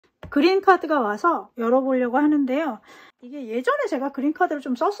그린카드가 와서 열어보려고 하는데요. 이게 예전에 제가 그린카드를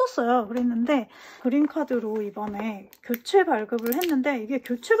좀 썼었어요. 그랬는데 그린카드로 이번에 교체 발급을 했는데 이게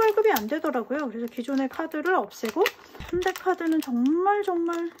교체 발급이 안 되더라고요. 그래서 기존의 카드를 없애고 현대카드는 정말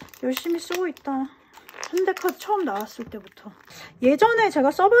열심히 쓰고 있다. 현대카드 처음 나왔을 때부터. 예전에 제가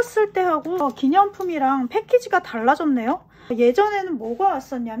써봤을 때하고 기념품이랑 패키지가 달라졌네요. 예전에는 뭐가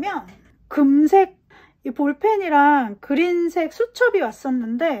왔었냐면 금색 이 볼펜이랑 그린색 수첩이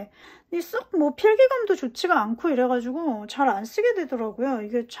왔었는데 썩 뭐 필기감도 좋지가 않고 이래가지고 잘 안 쓰게 되더라고요.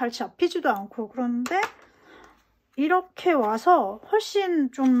 이게 잘 잡히지도 않고. 그런데 이렇게 와서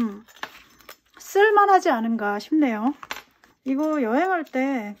훨씬 좀 쓸만하지 않은가 싶네요. 이거 여행할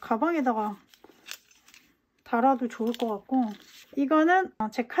때 가방에다가 달아도 좋을 것 같고. 이거는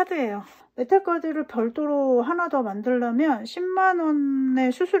제 카드예요. 메탈카드를 별도로 하나 더 만들려면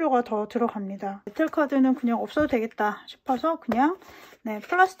 10만원의 수수료가 더 들어갑니다. 메탈카드는 그냥 없어도 되겠다 싶어서 그냥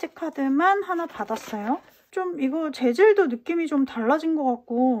플라스틱 카드만 하나 받았어요. 좀 이거 재질도 느낌이 좀 달라진 것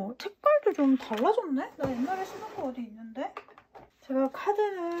같고 색깔도 좀 달라졌네? 나 옛날에 쓰던 거 어디 있는데? 제가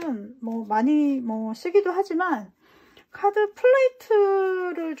카드는 뭐 많이 쓰기도 하지만 카드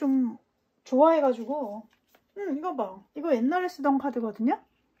플레이트를 좀 좋아해가지고 이거 봐. 이거 옛날에 쓰던 카드거든요?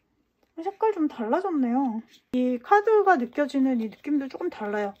 색깔 좀 달라졌네요. 이 카드가 느껴지는 이 느낌도 조금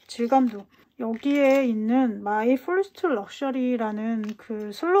달라요. 질감도. 여기에 있는 My First Luxury라는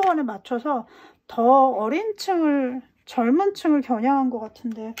그 슬로건에 맞춰서 더 어린 층을, 젊은 층을 겨냥한 것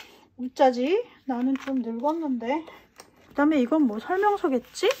같은데 어쩌지? 나는 좀 늙었는데. 그 다음에 이건 뭐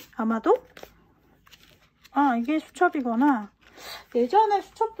설명서겠지? 아마도? 아, 이게 수첩이거나. 예전에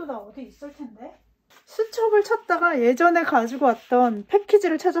수첩도 나 어디 있을 텐데. 수첩을 찾다가 예전에 가지고 왔던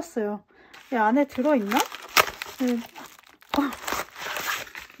패키지를 찾았어요. 이 안에 들어있나?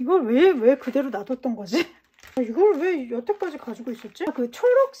 이걸 왜 그대로 놔뒀던 거지? 이걸 왜 여태까지 가지고 있었지? 그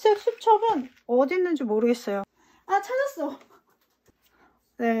초록색 수첩은 어디 있는지 모르겠어요. 아, 찾았어!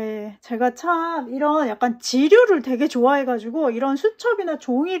 네, 제가 참 이런 약간 지류를 되게 좋아해가지고 이런 수첩이나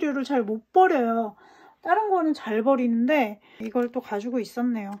종이류를 잘 못 버려요. 다른 거는 잘 버리는데 이걸 또 가지고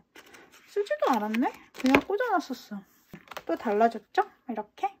있었네요. 쓰지도 않았네? 그냥 꽂아놨었어. 또 달라졌죠?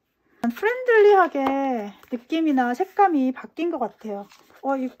 이렇게. 프렌들리하게 느낌이나 색감이 바뀐 것 같아요.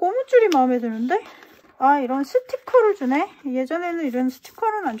 이 고무줄이 마음에 드는데? 아, 이런 스티커를 주네? 예전에는 이런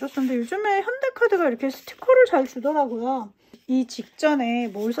스티커는 안 줬었는데 요즘에 현대카드가 이렇게 스티커를 잘 주더라고요. 이 직전에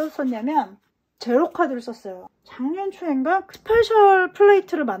뭘 썼었냐면 제로카드를 썼어요. 작년 초인가 스페셜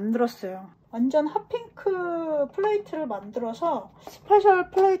플레이트를 만들었어요. 완전 핫핑크 플레이트를 만들어서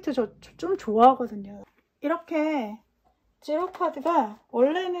스페셜 플레이트 저 좀 좋아하거든요. 이렇게 지로카드가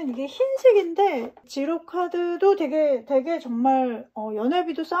원래는 이게 흰색인데 지로카드도 되게 정말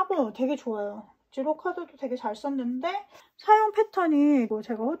연회비도 싸고 되게 좋아요. 지로카드도 되게 잘 썼는데 사용 패턴이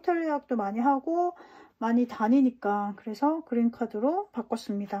제가 호텔 예약도 많이 하고 많이 다니니까 그래서 그린카드로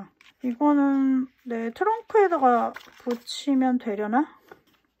바꿨습니다. 이거는 트렁크에다가 붙이면 되려나?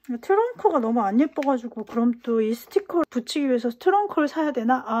 트렁크가 너무 안 예뻐가지고 그럼 또 이 스티커를 붙이기 위해서 트렁크를 사야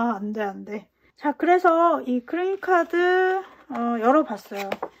되나? 아, 안 돼. 자, 그래서 이 그린카드 열어봤어요.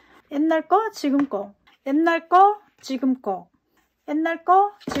 옛날 거, 지금 거. 옛날 거, 지금 거. 옛날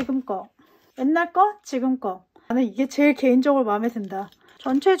거, 지금 거. 옛날 거, 지금 거. 나는 이게 제일 개인적으로 마음에 든다.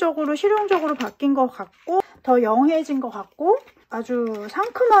 전체적으로 실용적으로 바뀐 것 같고 더 영해진 것 같고 아주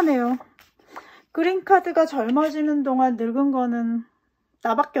상큼하네요. 그린카드가 젊어지는 동안 늙은 거는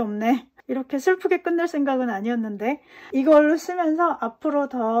나밖에 없네. 이렇게 슬프게 끝낼 생각은 아니었는데 이걸로 쓰면서 앞으로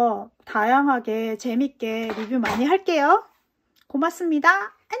더 다양하게 재밌게 리뷰 많이 할게요. 고맙습니다.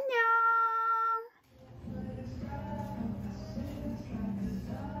 안녕.